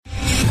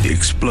The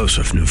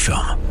explosive new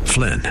film,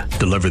 Flynn,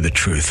 deliver the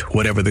truth,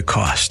 whatever the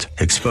cost,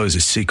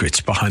 exposes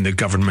secrets behind the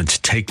government's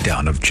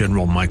takedown of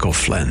General Michael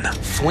Flynn.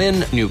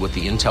 Flynn knew what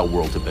the intel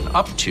world had been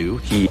up to.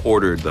 He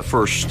ordered the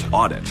first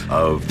audit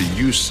of the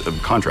use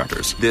of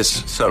contractors.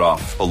 This set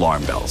off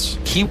alarm bells.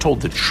 He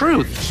told the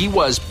truth. He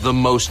was the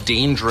most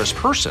dangerous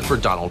person for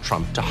Donald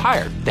Trump to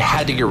hire. They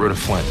had to get rid of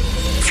Flynn.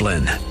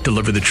 Flynn,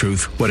 deliver the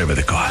truth, whatever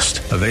the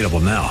cost. Available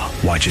now.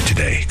 Watch it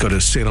today. Go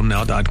to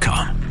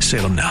salemnow.com.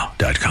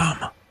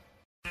 salemnow.com.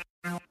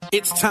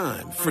 It's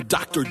time for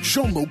Dr.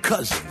 Jomo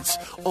Cousins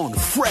on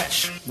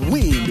Fresh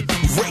Wind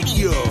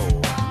Radio.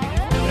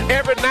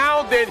 Every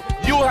now and then,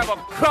 you'll have a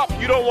cup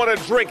you don't want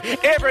to drink.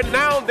 Every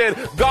now and then,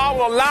 God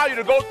will allow you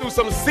to go through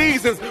some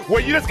seasons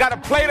where you just got to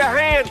play the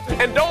hand.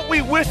 And don't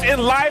we wish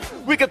in life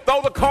we could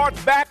throw the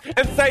cards back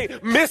and say,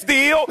 Miss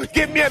Deal,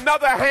 give me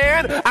another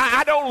hand.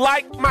 I don't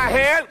like my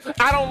hand.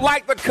 I don't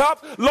like the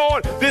cup.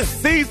 Lord, this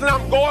season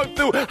I'm going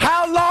through,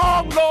 how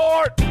long,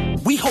 Lord?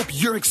 We hope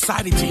you're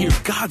excited to hear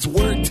God's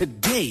word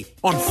today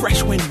on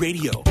Fresh Wind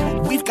Radio.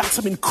 We've got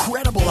some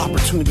incredible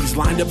opportunities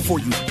lined up for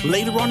you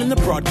later on in the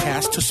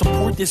broadcast to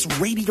support this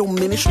radio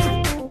ministry.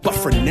 But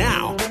for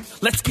now,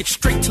 let's get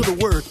straight to the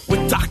word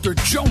with Dr.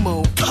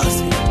 Jomo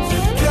Cousins.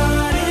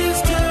 God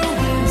is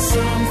doing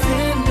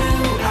something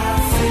new. I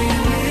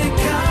feel it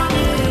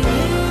coming.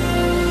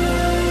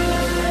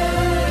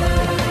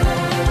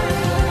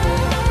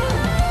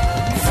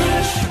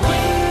 Fresh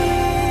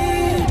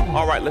Wind.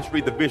 All right, let's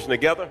read the vision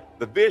together.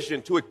 The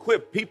vision to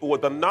equip people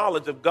with the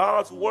knowledge of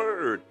God's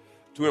word,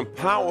 to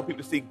empower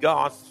people to see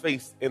God's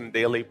face in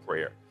daily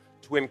prayer,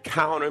 to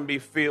encounter and be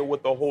filled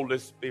with the Holy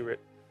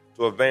Spirit,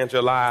 to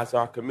evangelize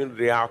our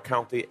community, our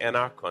county, and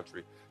our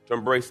country, to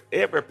embrace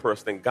every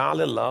person in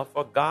godly love,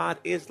 for God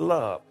is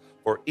love,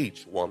 for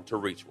each one to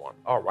reach one.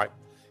 All right.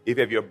 If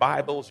you have your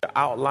Bibles, your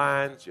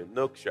outlines, your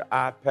nooks, your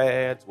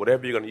iPads,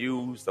 whatever you're going to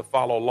use to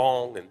follow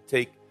along and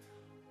take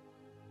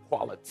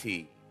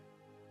quality,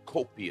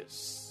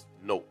 copious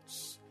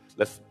notes.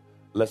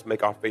 Let's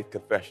make our faith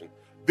confession.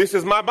 This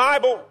is my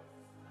Bible.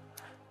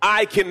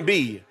 I can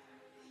be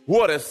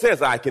what it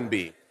says I can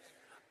be.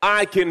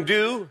 I can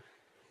do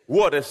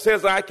what it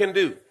says I can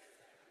do.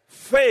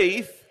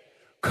 Faith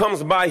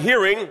comes by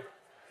hearing,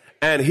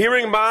 and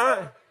hearing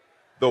by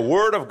the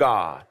word of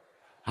God.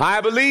 I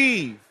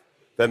believe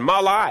that my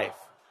life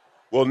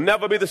will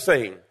never be the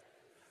same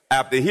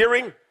after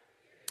hearing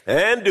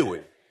and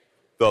doing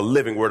the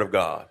living word of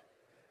God.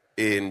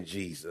 In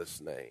Jesus'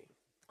 name.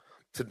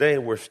 Today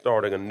we're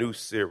starting a new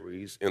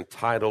series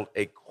entitled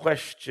A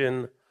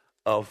Question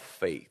of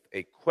Faith.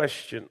 A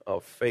Question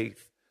of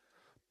Faith.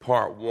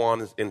 Part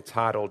 1 is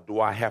entitled, Do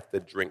I Have to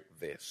Drink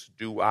This?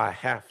 Do I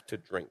Have to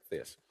Drink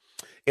This?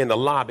 In the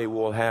lobby,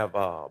 we'll have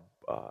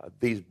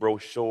these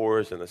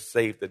brochures and a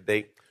save the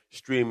date.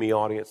 Streaming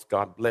audience,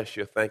 God bless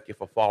you. Thank you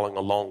for following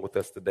along with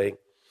us today.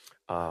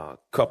 A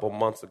couple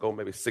months ago,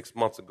 maybe 6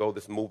 months ago,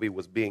 this movie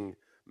was being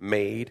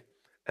made,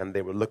 and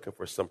they were looking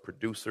for some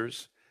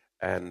producers,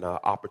 and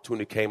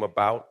opportunity came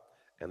about,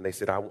 and they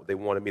said they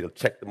wanted me to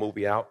check the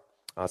movie out.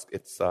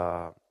 It's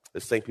the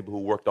same people who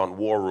worked on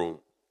War Room,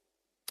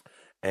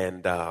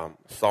 and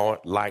saw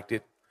it, liked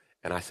it,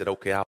 and I said,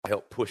 okay, I'll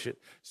help push it.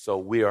 So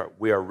we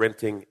are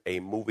renting a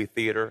movie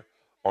theater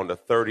on the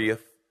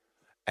 30th,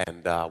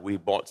 and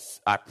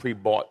I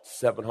pre-bought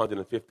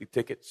 750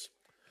 tickets,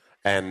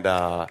 and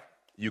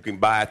you can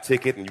buy a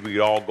ticket, and we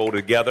all go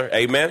together.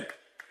 Amen.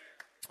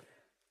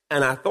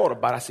 And I thought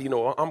about it. I said,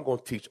 I'm going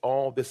to teach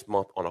all this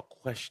month on a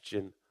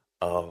question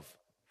of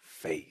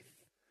faith.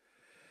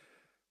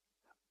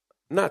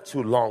 Not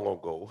too long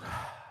ago,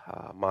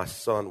 my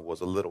son was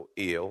a little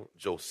ill,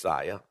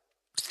 Josiah,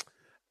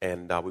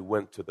 and we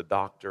went to the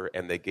doctor,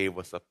 and they gave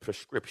us a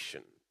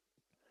prescription.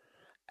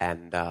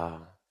 And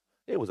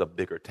it was a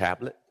bigger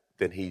tablet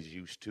than he's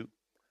used to.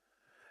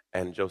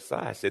 And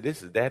Josiah said,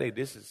 Daddy,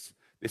 this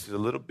is a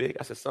little big.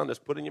 I said, son,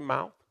 just put it in your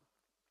mouth.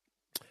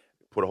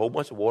 Put a whole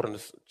bunch of water in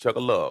the chug a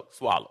lug,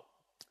 swallow.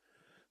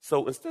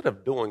 So instead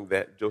of doing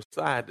that,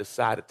 Josiah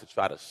decided to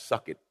try to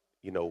suck it,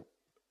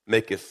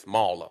 make it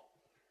smaller.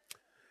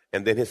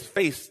 And then his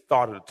face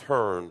started to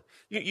turn.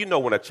 You know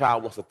when a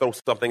child wants to throw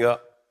something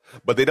up,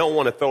 but they don't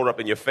want to throw it up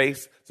in your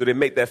face, so they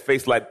make that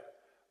face like,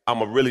 I'm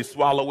going to really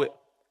swallow it.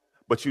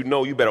 But you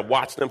better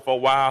watch them for a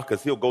while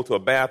because he'll go to a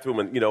bathroom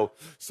and,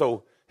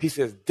 So he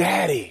says,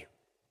 Daddy,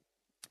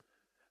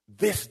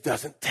 this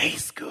doesn't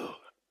taste good.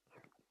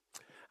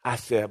 I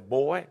said,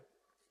 boy,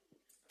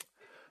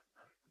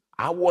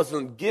 I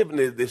wasn't giving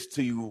this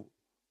to you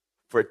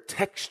for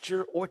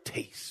texture or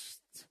taste.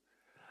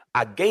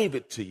 I gave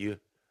it to you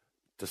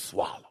to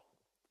swallow.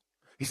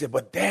 He said,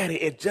 but Daddy,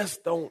 it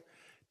just don't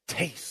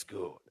taste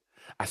good.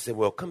 I said,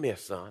 well, come here,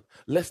 son.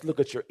 Let's look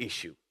at your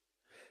issue.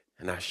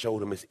 And I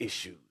showed him his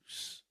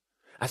issues.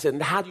 I said,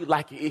 now, how do you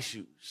like your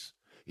issues?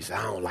 He said,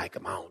 I don't like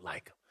them.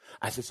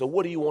 I said, so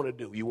what do you want to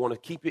do? You want to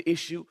keep your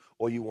issue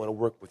or you want to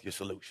work with your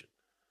solution?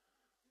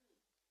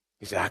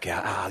 He said, okay,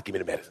 I'll give me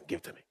the medicine. Give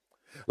it to me.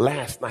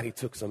 Last night he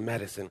took some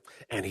medicine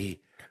and he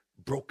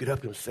broke it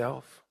up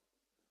himself.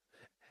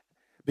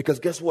 Because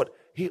guess what?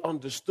 he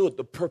understood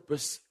the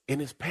purpose in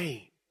his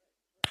pain.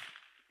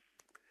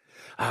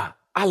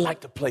 I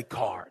like to play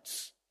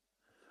cards.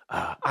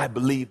 I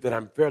believe that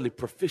I'm fairly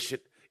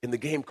proficient in the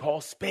game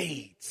called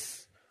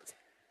spades.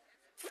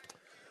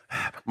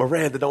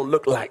 Miranda don't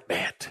look like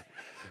that.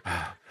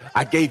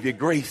 I gave you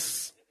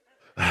grace.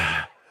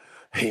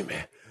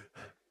 Amen.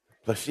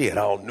 Plus she had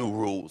all new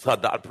rules. Huh,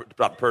 Dr.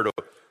 Purdo?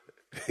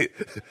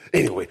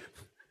 Anyway.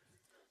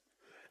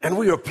 And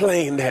we were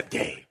playing that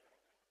game.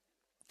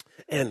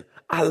 And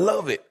I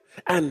love it.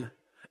 And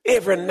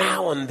every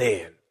now and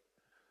then,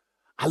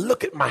 I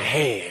look at my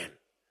hand,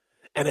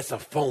 and it's a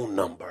phone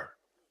number.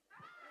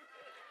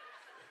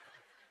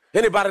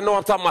 Anybody know what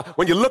I'm talking about?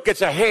 When you look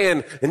at your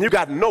hand and you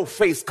got no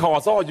face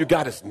cards, all you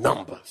got is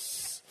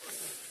numbers.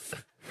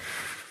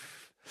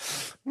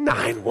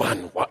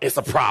 911. It's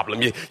a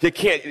problem.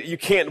 You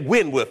can't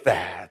win with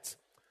that.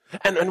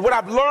 And what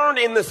I've learned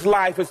in this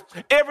life is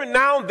every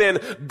now and then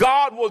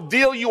God will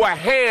deal you a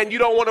hand you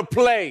don't want to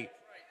play.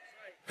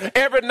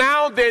 Every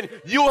now and then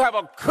you'll have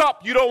a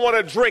cup you don't want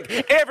to drink.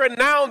 Every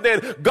now and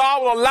then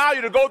God will allow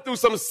you to go through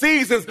some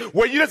seasons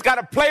where you just got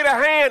to play the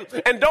hand.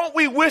 And don't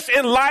we wish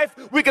in life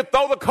we could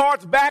throw the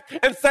cards back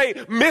and say,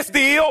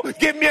 misdeal,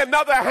 give me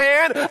another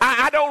hand.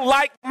 I don't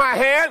like my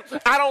hand.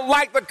 I don't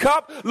like the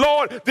cup.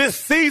 Lord, this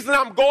season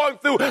I'm going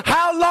through,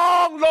 how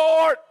long,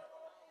 Lord?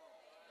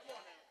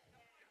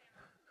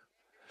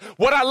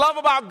 What I love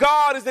about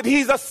God is that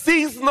he's a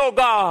seasonal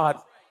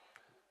God.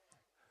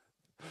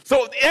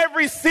 So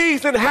every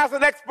season has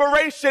an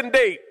expiration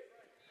date.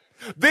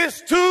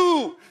 This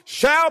too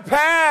shall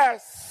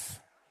pass.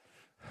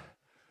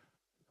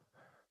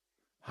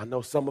 I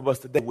know some of us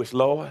today wish,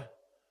 Lord,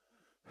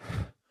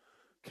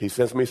 can you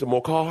send me some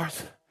more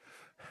cars?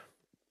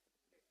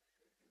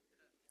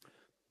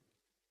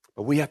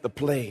 But we have to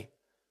play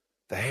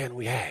the hand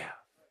we have.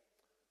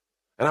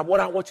 And what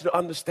I want you to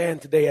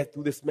understand today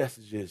through this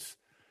message is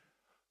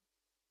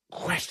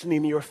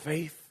questioning your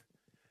faith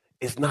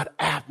is not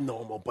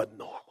abnormal, but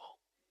normal.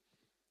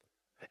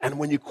 And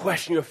when you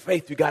question your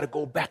faith, you got to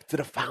go back to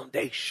the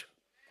foundation.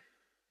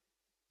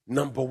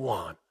 Number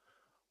one,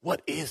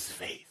 what is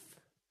faith?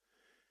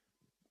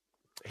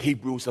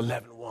 Hebrews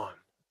 11:1.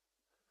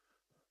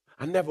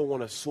 I never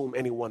want to assume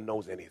anyone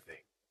knows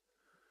anything.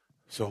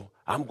 So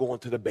I'm going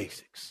to the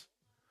basics.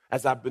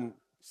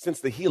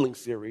 Since the healing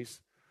series,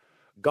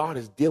 God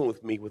is dealing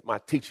with me with my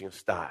teaching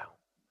style.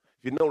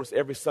 If you notice,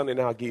 every Sunday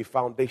now I give you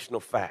foundational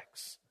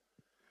facts.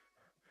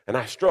 And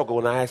I struggle,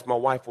 and I asked my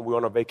wife when we were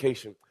on a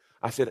vacation,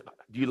 I said,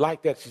 do you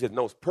like that? She said,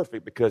 no, it's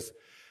perfect because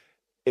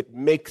it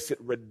makes it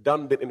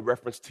redundant in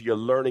reference to your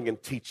learning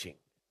and teaching.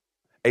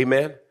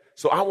 Amen?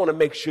 So I want to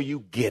make sure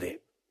you get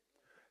it.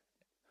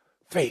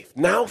 Faith.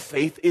 Now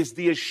faith is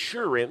the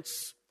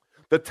assurance,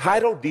 the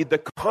title deed, the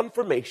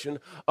confirmation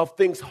of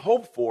things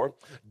hoped for,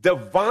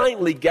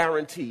 divinely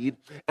guaranteed,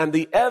 and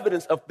the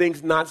evidence of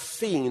things not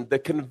seen, the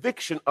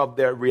conviction of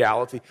their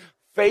reality.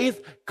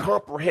 Faith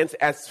comprehends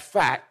as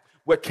fact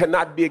what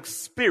cannot be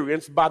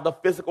experienced by the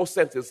physical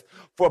senses.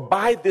 For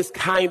by this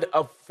kind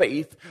of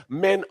faith,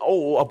 men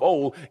of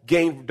old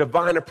gained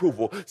divine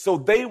approval. So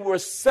they were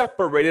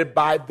separated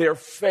by their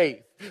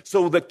faith.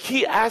 So the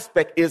key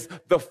aspect is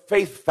the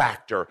faith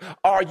factor.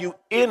 Are you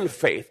in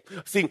faith?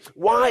 See,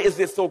 why is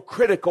it so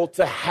critical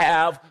to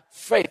have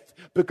faith?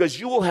 Because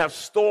you will have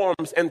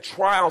storms and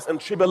trials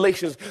and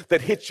tribulations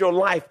that hit your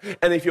life.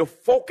 And if you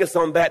focus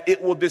on that,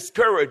 it will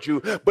discourage you.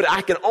 But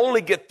I can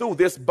only get through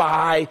this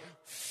by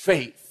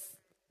faith.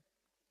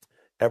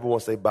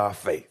 Everyone say by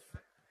faith.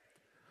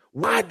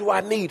 Why do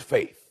I need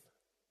faith?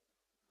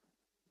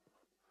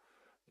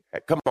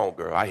 Hey, come on,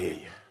 girl, I hear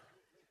you.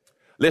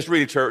 Let's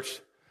read it, church.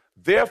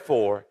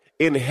 Therefore,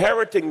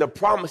 inheriting the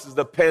promises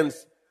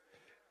depends.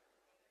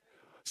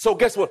 So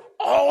guess what?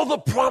 All the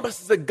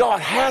promises that God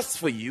has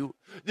for you,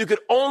 you can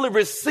only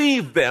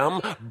receive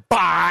them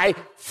by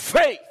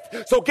faith.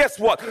 So guess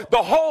what?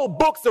 The whole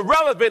book's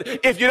irrelevant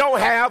if you don't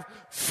have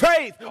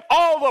faith.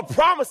 All the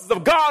promises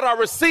of God are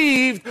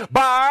received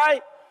by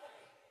faith.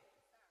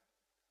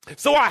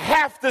 So I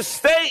have to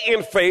stay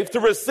in faith to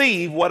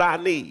receive what I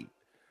need.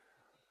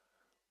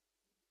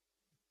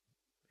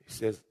 He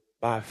says,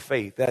 by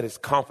faith, that is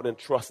confident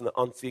trust in the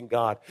unseen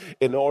God,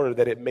 in order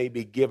that it may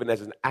be given as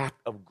an act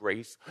of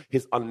grace,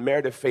 his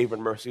unmerited favor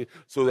and mercy,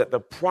 so that the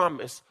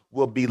promise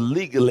will be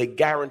legally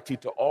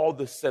guaranteed to all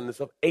the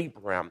descendants of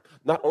Abraham,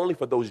 not only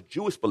for those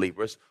Jewish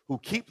believers who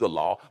keep the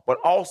law, but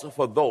also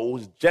for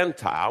those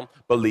Gentile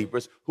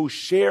believers who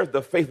share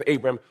the faith of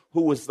Abraham,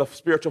 who is the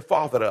spiritual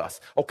father to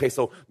us. Okay,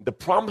 so the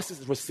promise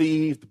is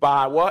received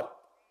by what?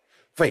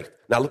 Faith.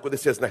 Now look what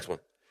this says next one.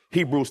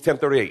 Hebrews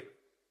 10:38.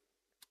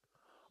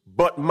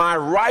 But my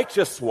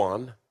righteous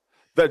one,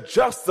 the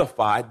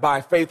justified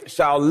by faith,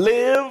 shall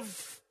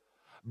live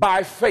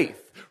by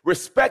faith,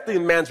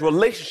 respecting man's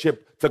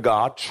relationship to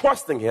God,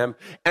 trusting him.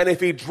 And if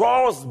he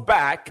draws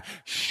back,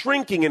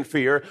 shrinking in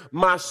fear,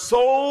 my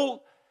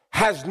soul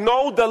has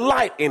no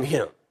delight in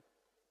him.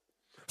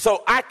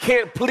 So I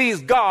can't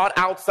please God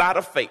outside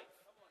of faith.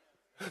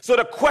 So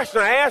the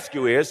question I ask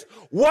you is,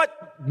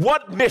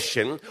 what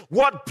mission,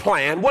 what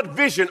plan, what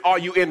vision are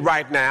you in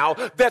right now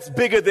that's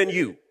bigger than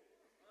you?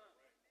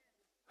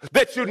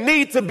 That you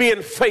need to be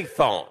in faith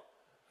on?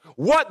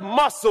 What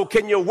muscle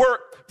can you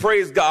work,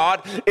 praise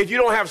God, if you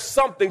don't have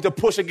something to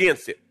push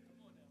against it?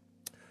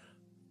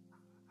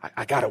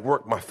 I got to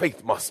work my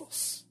faith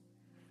muscles.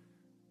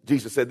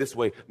 Jesus said this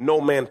way,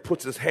 no man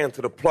puts his hand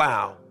to the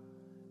plow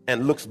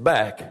and looks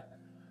back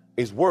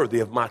is worthy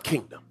of my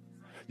kingdom.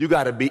 You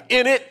got to be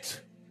in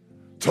it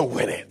to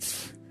win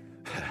it.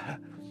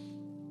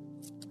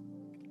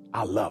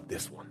 I love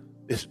this one.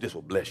 This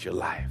will bless your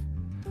life.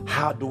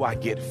 How do I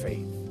get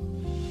faith?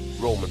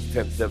 Romans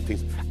 10:17.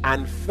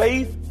 And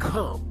faith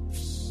comes.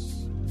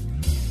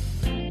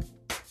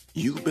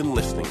 You've been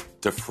listening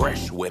to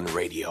FreshWind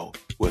Radio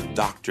with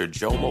Dr.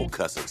 Jomo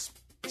Cousins,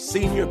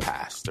 Senior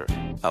Pastor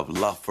of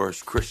Love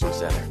First Christian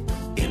Center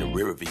in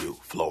Riverview,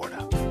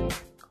 Florida.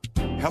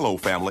 Hello,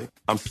 family.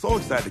 I'm so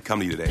excited to come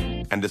to you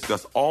today and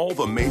discuss all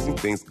the amazing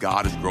things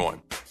God is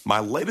growing. My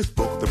latest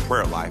book, The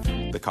Prayer Life,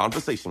 The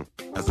Conversation,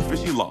 has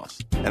officially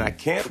launched, and I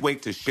can't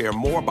wait to share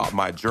more about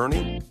my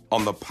journey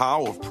on the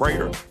power of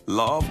prayer,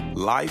 love,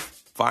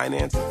 life,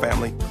 finance,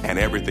 family, and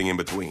everything in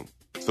between.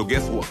 So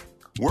guess what?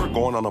 We're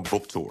going on a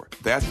book tour.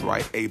 That's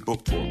right, a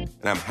book tour.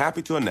 And I'm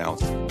happy to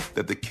announce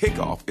that the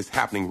kickoff is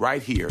happening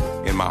right here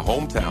in my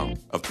hometown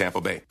of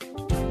Tampa Bay.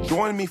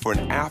 Join me for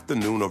an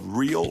afternoon of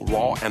real,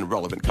 raw, and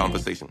relevant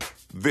conversation.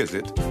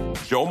 Visit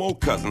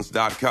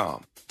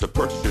JomoCousins.com to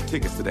purchase your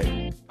tickets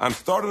today. I'm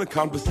starting a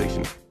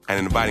conversation and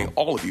inviting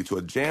all of you to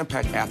a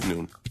jam-packed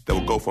afternoon that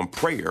will go from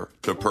prayer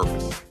to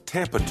purpose.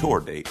 Tampa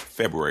tour date,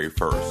 February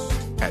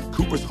 1st at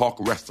Cooper's Hawk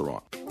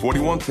Restaurant,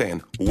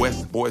 4110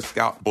 West Boy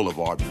Scout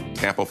Boulevard,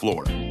 Tampa,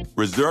 Florida.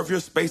 Reserve your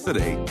space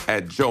today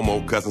at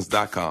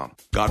JomoCousins.com.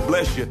 God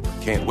bless you.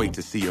 Can't wait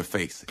to see your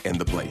face in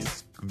the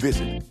place.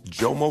 Visit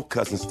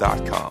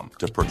JomoCousins.com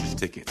to purchase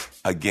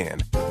tickets. Again,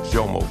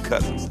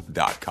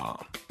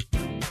 JomoCousins.com.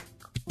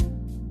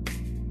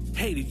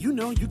 Hey, did you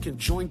know you can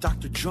join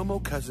Dr.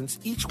 Jomo Cousins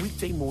each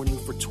weekday morning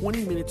for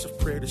 20 minutes of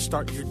prayer to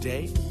start your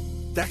day?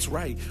 That's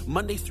right.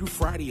 Monday through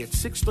Friday at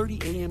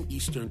 6:30 a.m.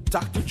 Eastern,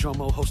 Dr.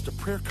 Jomo hosts a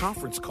prayer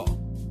conference call.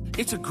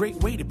 It's a great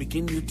way to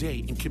begin your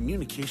day in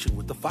communication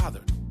with the Father.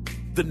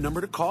 The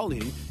number to call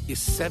in is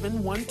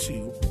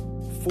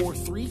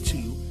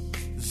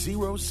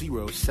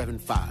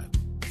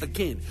 712-432-0075.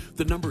 Again,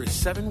 the number is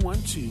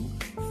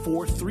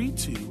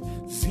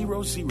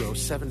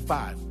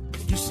 712-432-0075.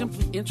 You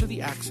simply enter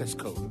the access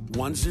code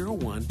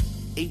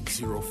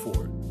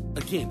 101804.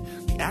 Again,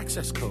 the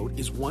access code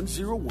is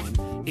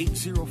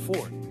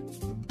 101804.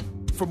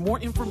 For more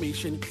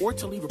information or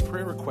to leave a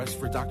prayer request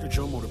for Dr.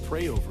 Jomo to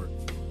pray over,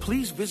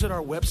 please visit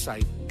our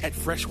website at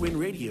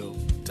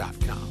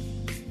freshwindradio.com.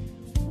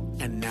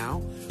 And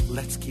now,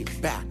 let's get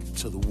back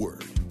to the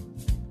Word.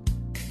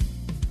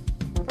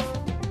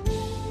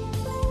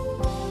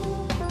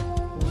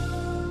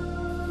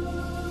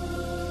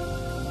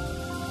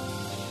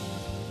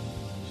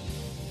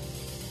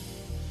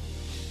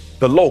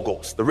 The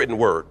logos, the written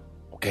word.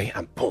 Okay,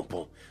 I'm boom,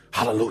 boom,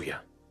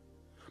 hallelujah.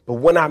 But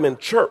when I'm in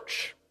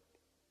church,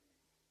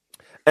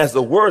 as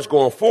the word's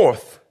going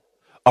forth,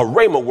 a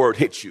rhema word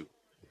hits you.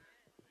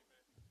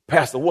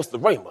 Pastor, what's the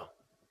rhema?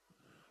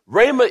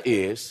 Rhema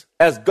is,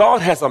 as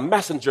God has a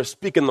messenger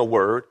speaking the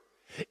word,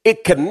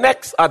 it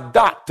connects a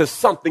dot to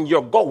something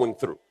you're going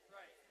through.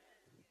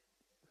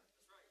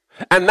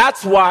 And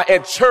that's why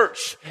at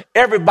church,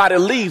 everybody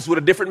leaves with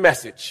a different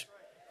message.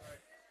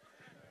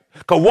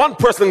 Because one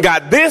person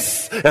got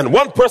this and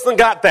one person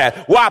got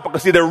that. Why?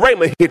 Because see, the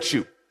rhema hits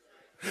you.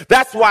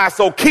 That's why it's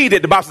so key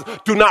that the Bible says,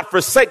 do not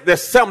forsake the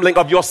assembling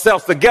of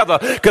yourselves together.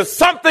 Because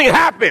something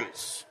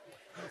happens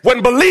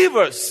when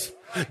believers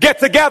get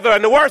together.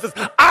 And the word says,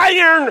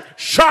 iron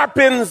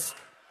sharpens.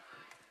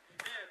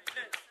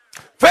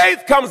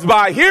 Faith comes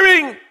by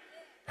hearing,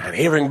 and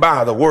hearing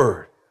by the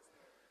word.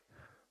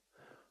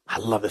 I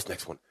love this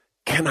next one.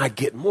 Can I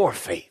get more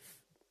faith?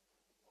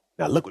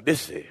 Now look what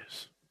this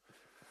is.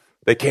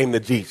 They came to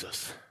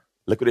Jesus.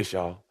 Look at this,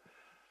 y'all.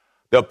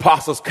 The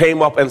apostles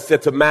came up and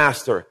said to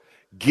Master,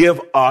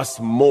 give us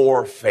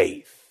more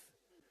faith.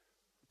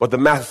 But the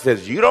Master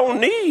says, you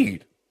don't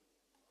need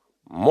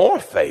more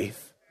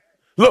faith.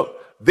 Look,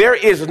 there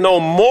is no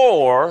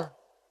more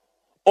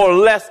or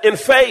less in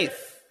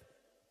faith.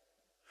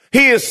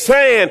 He is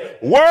saying,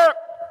 work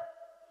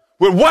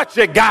with what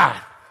you got.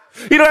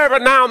 You know, every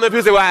now and then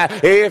people say, well,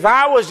 if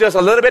I was just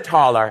a little bit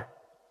taller,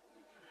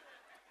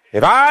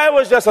 if I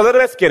was just a little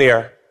bit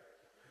skinnier,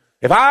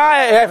 if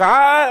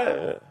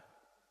I,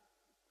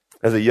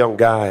 as a young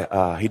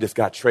guy, he just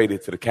got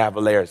traded to the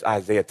Cavaliers,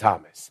 Isaiah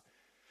Thomas.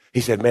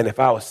 He said, man, if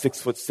I was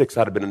 6'6",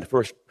 I'd have been in the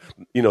first,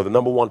 the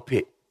number one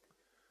pick.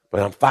 But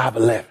I'm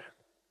 5'11".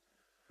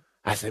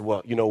 I said,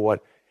 well, you know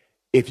what?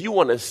 If you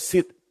want to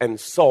sit and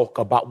sulk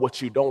about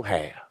what you don't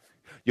have,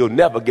 you'll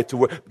never get to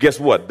work. Guess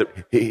what?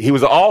 He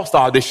was an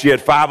all-star this year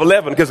at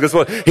 5'11", because guess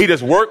what? He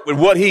just worked with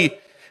what he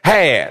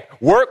had.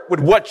 Work with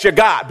what you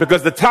got,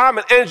 because the time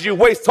and energy you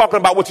waste talking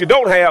about what you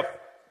don't have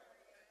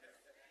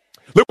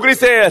Look what he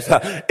says.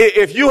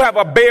 If you have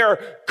a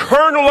bare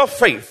kernel of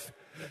faith,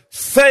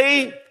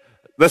 say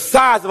the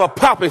size of a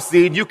poppy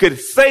seed, you could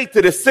say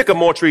to the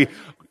sycamore tree,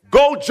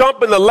 go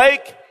jump in the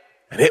lake,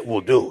 and it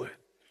will do it.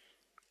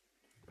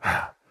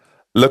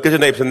 Look at your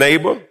neighbor.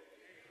 Neighbor,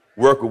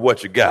 work with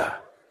what you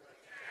got.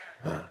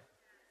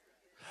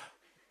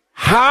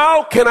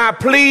 How can I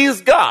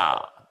please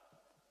God?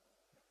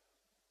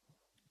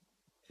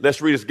 Let's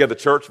read this together,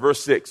 church.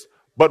 Verse 6.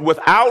 But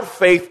without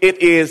faith, it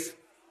is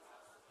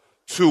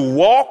to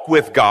walk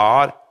with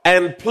God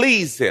and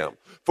please him.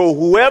 For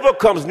whoever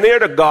comes near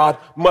to God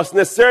must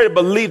necessarily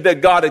believe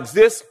that God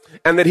exists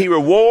and that he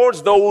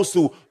rewards those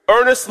who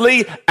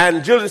earnestly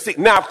and diligently seek.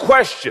 Now,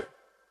 question.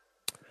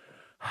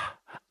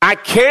 I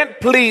can't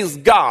please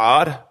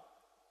God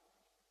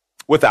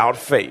without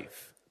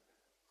faith.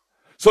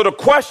 So the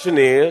question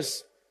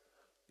is,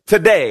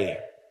 today,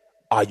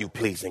 are you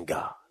pleasing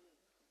God?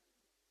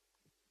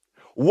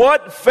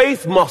 What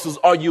faith muscles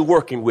are you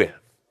working with?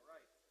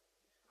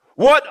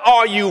 What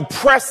are you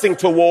pressing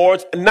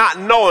towards, not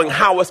knowing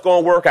how it's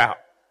going to work out?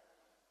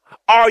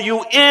 Are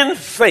you in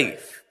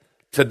faith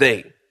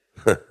today?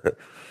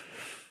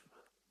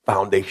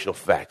 Foundational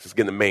facts. Let's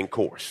get in the main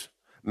course.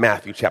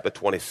 Matthew chapter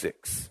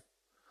 26.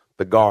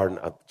 The Garden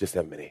of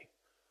Gethsemane.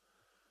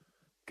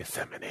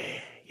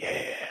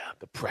 Yeah,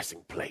 the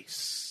pressing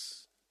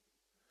place.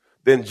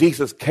 Then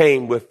Jesus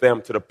came with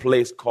them to the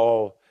place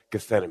called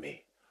Gethsemane,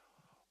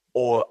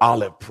 or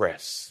Olive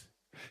Press.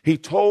 He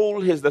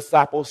told his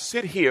disciples,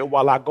 sit here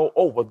while I go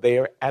over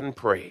there and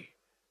pray.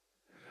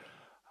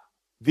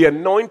 The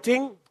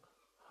anointing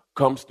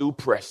comes through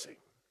pressing.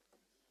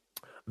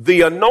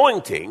 The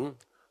anointing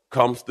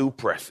comes through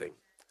pressing.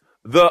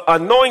 The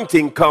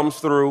anointing comes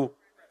through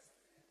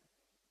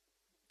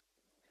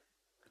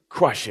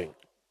crushing.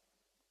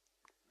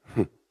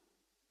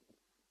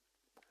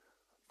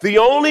 The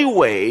only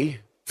way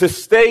to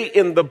stay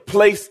in the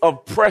place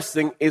of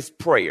pressing is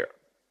prayer.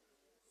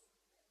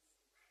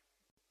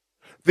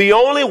 The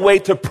only way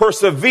to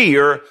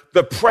persevere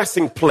the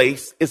pressing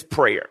place is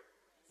prayer.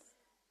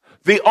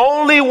 The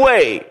only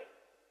way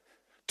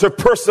to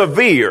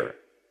persevere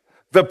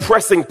the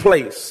pressing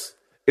place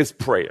is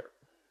prayer.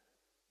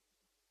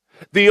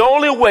 The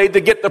only way to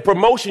get the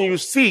promotion you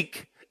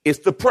seek is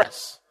to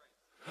press.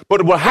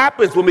 But what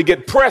happens when we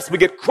get pressed, we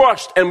get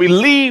crushed, and we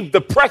leave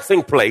the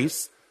pressing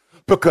place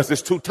because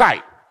it's too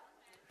tight.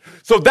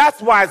 So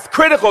that's why it's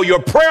critical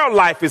your prayer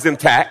life is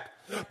intact,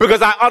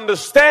 because I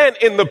understand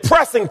in the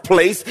pressing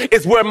place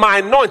is where my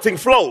anointing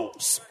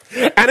flows.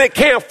 And it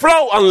can't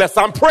flow unless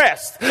I'm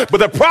pressed. But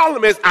the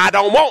problem is I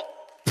don't want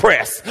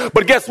press.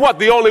 But guess what?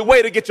 The only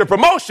way to get your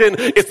promotion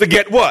is to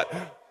get what?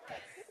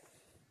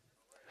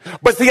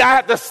 But see, I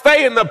have to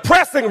stay in the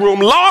pressing room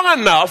long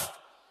enough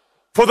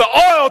for the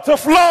oil to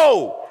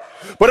flow.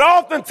 But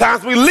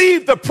oftentimes we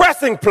leave the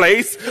pressing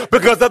place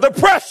because of the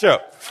pressure.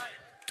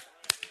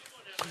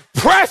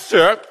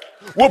 Pressure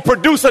will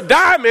produce a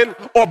diamond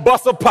or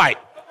bust a pipe.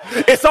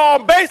 It's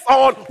all based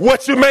on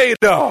what you're made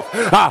of.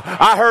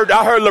 I heard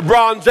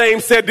LeBron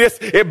James said this.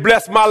 It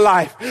blessed my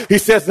life. He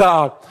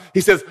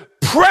says,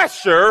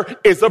 pressure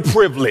is a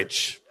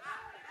privilege.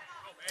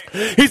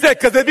 He said,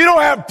 because if you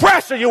don't have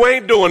pressure, you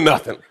ain't doing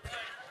nothing.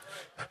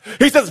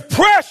 He says,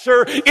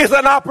 pressure is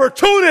an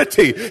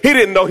opportunity. He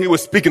didn't know he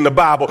was speaking the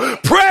Bible.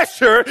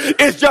 Pressure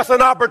is just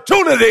an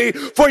opportunity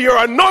for your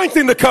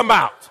anointing to come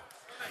out.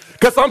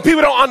 Because some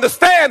people don't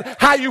understand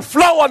how you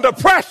flow under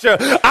pressure.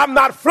 I'm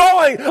not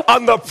flowing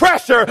under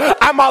pressure.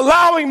 I'm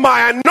allowing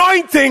my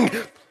anointing.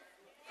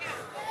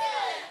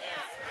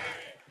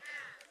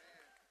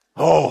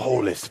 Oh,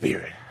 Holy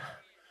Spirit.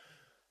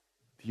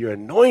 Your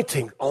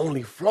anointing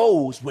only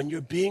flows when you're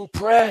being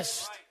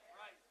pressed.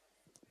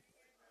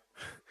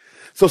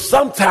 So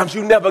sometimes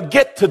you never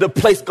get to the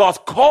place God's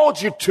called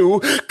you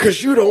to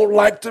because you don't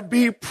like to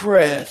be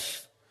pressed.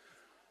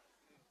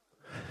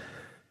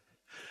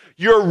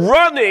 You're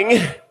running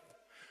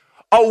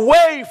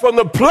away from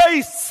the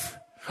place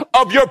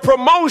of your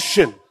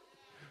promotion.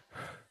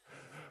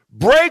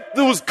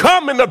 Breakthroughs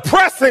come in the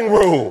pressing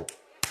room.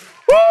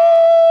 Woo,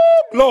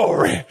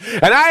 glory.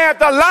 And I have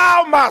to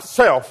allow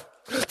myself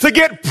to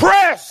get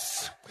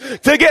pressed,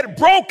 to get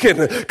broken,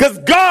 because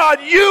God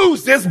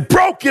uses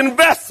broken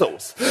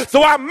vessels.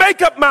 So I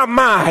make up my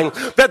mind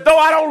that though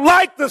I don't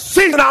like the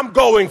season I'm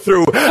going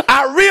through,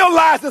 I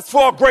realize it's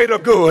for a greater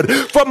good.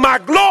 For my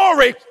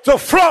glory to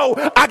flow,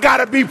 I got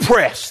to be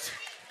pressed.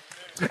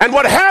 And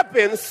what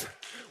happens,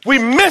 we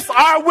miss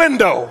our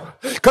window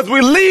because we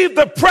leave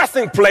the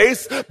pressing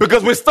place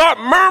because we start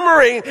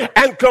murmuring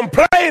and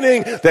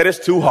complaining that it's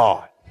too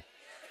hard.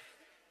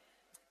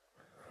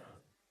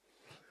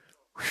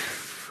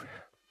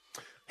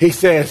 He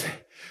says,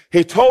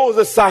 he told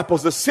his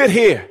disciples to sit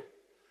here.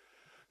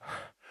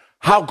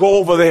 I'll go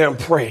over there and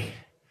pray.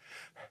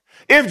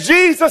 If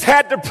Jesus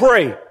had to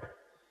pray,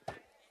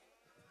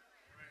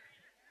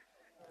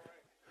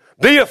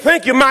 do you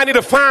think you might need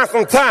to find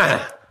some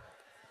time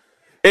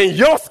in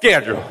your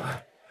schedule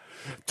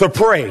to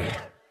pray?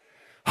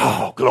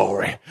 Oh,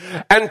 glory.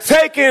 And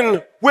taking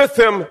with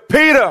him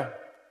Peter,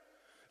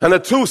 And the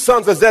two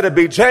sons of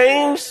Zebedee,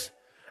 James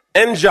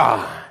and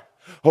John.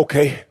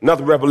 Okay,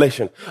 another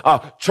revelation.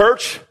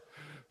 Church,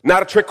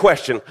 not a trick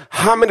question.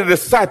 How many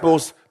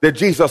disciples did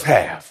Jesus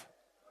have?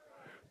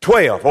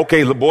 12.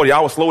 Okay, boy,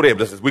 y'all was slow there.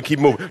 We keep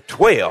moving.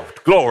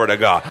 12. Glory to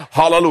God.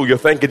 Hallelujah.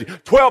 Thank you.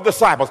 12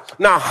 disciples.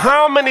 Now,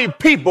 how many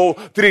people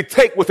did he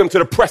take with him to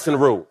the pressing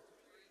room?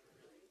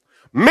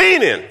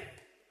 Meaning,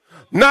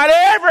 not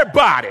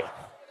everybody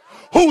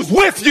who's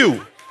with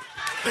you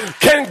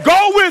can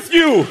go with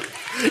you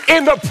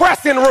in the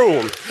pressing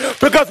room.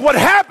 Because what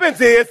happens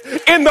is,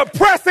 in the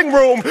pressing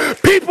room,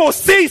 people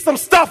see some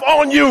stuff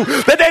on you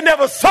that they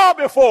never saw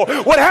before.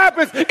 What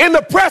happens in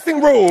the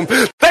pressing room,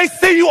 they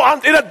see you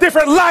in a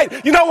different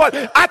light. You know what?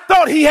 I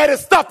thought he had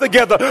his stuff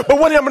together, but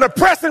when I'm in the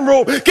pressing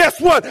room,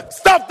 guess what?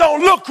 Stuff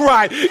don't look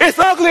right. It's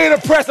ugly in the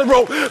pressing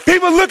room.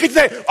 People look at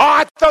you and say, oh,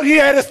 I thought he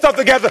had his stuff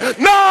together.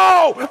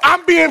 No,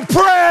 I'm being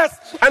pressed.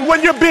 And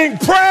when you're being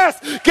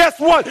pressed, guess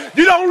what?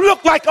 You don't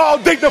look like all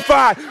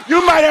dignified.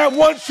 You might have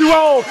one shoe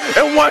on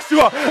and one shoe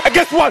off. And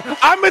guess what?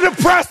 I'm in a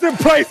pressing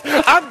place.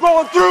 I'm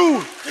going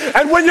through.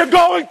 And when you're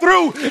going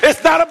through,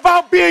 it's not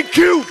about being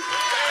cute.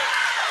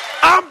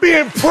 I'm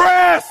being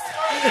pressed.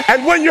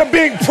 And when you're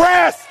being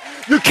pressed,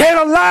 you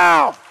can't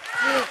allow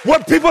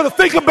what people to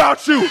think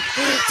about you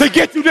to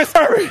get you this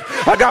hurry.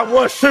 I got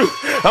one shoe.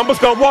 I'm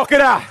just going to walk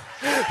it out.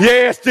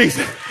 Yes,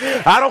 Jesus.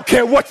 I don't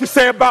care what you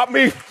say about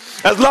me.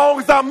 As long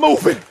as I'm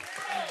moving,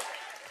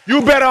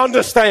 you better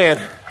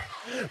understand,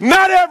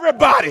 not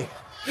everybody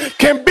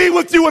can be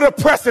with you in a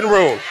pressing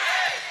room.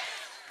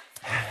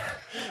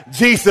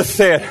 Jesus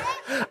said,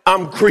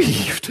 I'm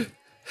grieved.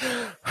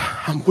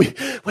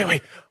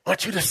 Wait,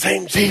 aren't you the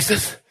same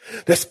Jesus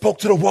that spoke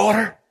to the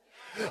water?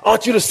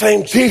 Aren't you the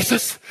same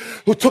Jesus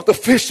who took the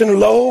fish and the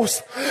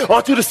loaves?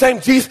 Aren't you the same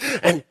Jesus?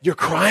 And you're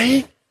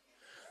crying?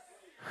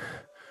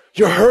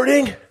 You're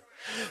hurting?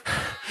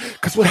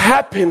 Because what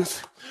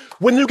happens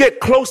when you get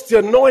close to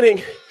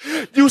anointing,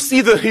 you see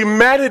the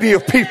humanity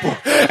of people.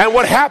 And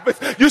what happens,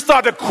 you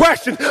start to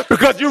question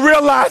because you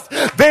realize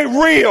they're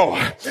real.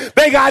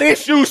 They got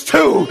issues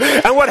too.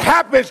 And what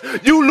happens,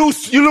 you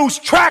lose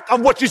track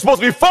of what you're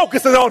supposed to be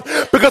focusing on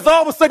because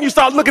all of a sudden you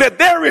start looking at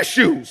their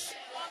issues.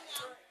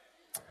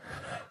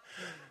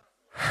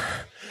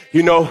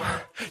 You know,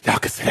 y'all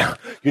can sit down.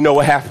 You know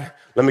what happened?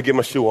 Let me get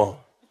my shoe on.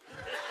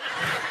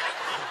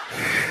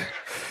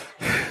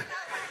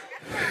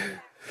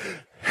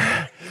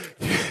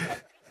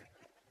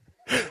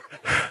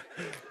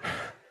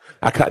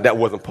 That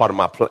wasn't part of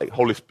my play.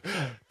 Holy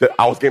Spirit,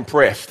 I was getting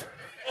pressed.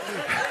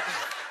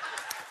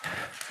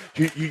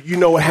 You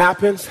know what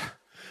happens?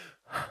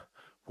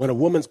 When a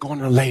woman's going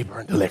to labor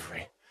and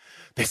delivery,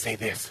 they say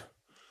this,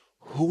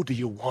 who do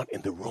you want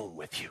in the room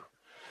with you?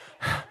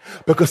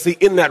 Because see,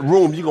 in that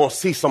room, you're going to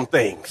see some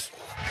things.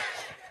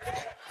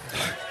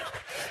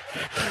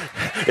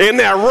 In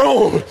that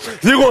room,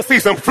 you're going to see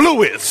some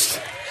fluids.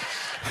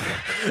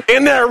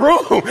 In that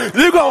room,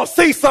 you're going to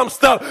see some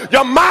stuff.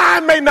 Your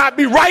mind may not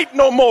be right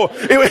no more.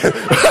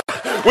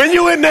 When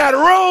you're in that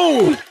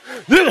room.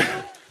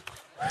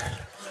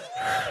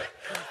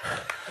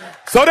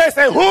 So they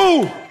say,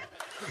 who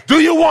do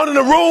you want in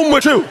the room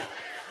with you?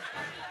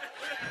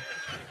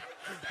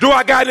 Do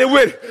I got it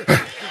with?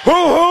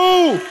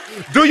 Who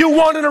do you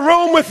want in the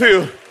room with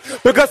you?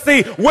 Because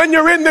see, when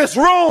you're in this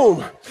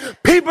room,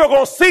 people are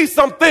going to see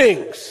some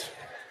things.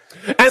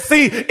 And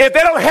see, if they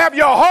don't have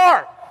your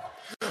heart,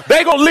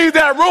 they gonna leave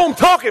that room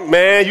talking,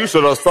 man, you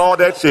should have saw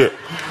that shit.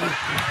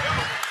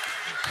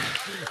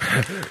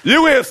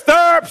 You in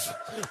stirrups,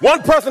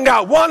 one person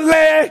got one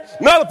leg,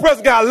 another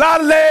person got a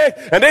lot of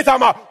legs, and they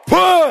talking about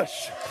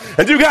push.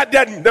 And you got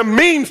the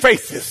mean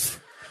faces.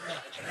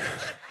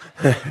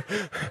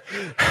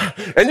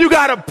 And you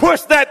gotta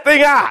push that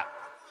thing out.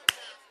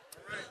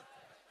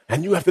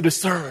 And you have to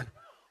discern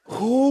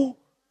who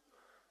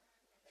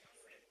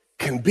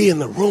can be in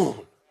the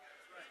room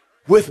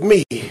with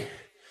me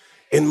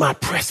in my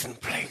pressing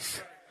place.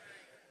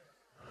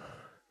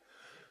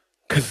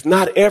 Because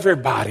not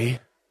everybody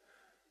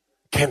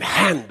can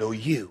handle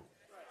you.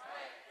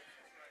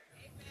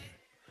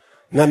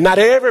 Now, not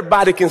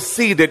everybody can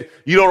see that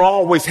you don't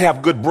always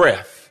have good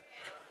breath.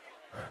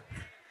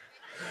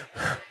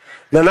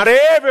 Now, not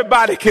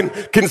everybody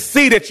can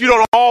see that you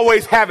don't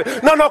always have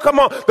it. No, come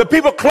on. The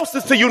people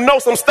closest to you know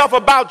some stuff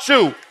about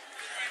you.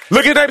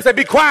 Look at them and say,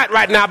 be quiet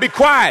right now. Be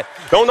quiet.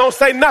 Don't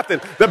say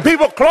nothing. The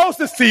people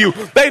closest to you,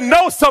 they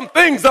know some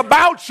things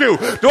about you.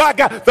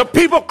 The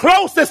people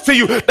closest to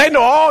you, they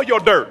know all your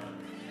dirt.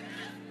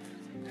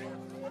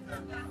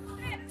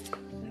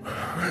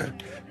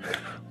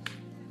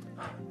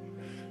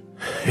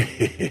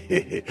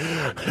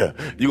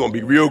 You're going to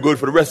be real good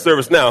for the rest of the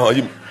service now,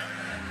 huh?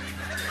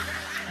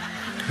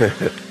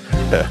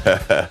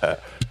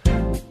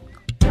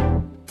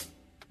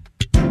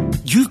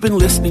 You've been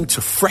listening to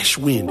Fresh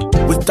Wind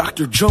with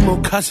Dr.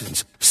 Jomo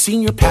Cousins,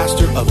 Senior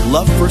Pastor of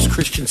Love First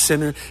Christian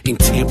Center in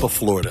Tampa,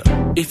 Florida.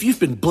 If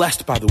you've been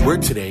blessed by the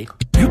word today,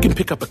 you can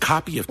pick up a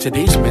copy of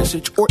today's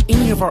message or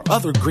any of our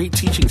other great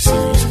teaching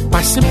series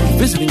by simply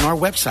visiting our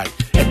website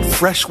at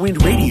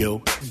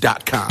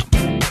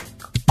freshwindradio.com.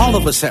 All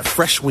of us at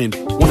FreshWind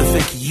want to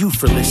thank you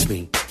for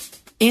listening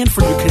and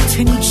for your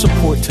continued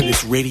support to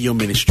this radio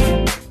ministry.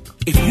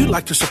 If you'd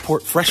like to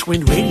support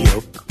FreshWind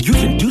Radio, you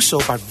can do so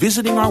by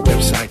visiting our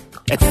website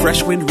at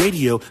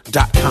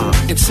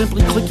freshwindradio.com and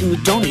simply clicking the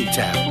Donate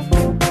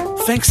tab.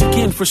 Thanks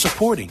again for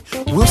supporting.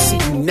 We'll see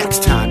you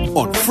next time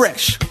on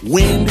Fresh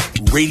Wind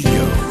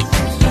Radio.